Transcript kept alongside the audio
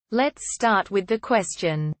Let's start with the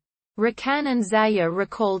question. Rakan and Xayah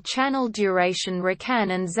recall channel duration.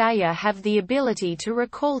 Rakan and Xayah have the ability to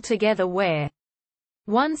recall together where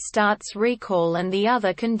one starts recall and the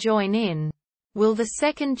other can join in. Will the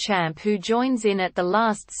second champ who joins in at the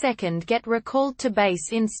last second get recalled to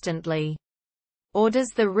base instantly? Or does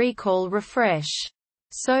the recall refresh?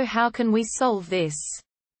 So how can we solve this?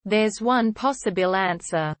 There's one possible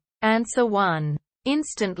answer. Answer 1.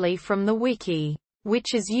 Instantly from the wiki,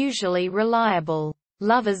 which is usually reliable.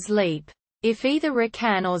 Lover's Leap. If either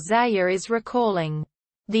Rakan or Xayah is recalling,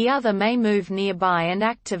 the other may move nearby and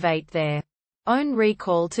activate their own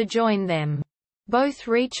recall to join them. Both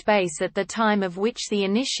reach base at the time of which the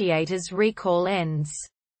initiator's recall ends.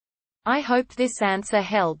 I hope this answer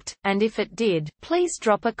helped, and if it did, please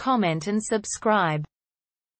drop a comment and subscribe.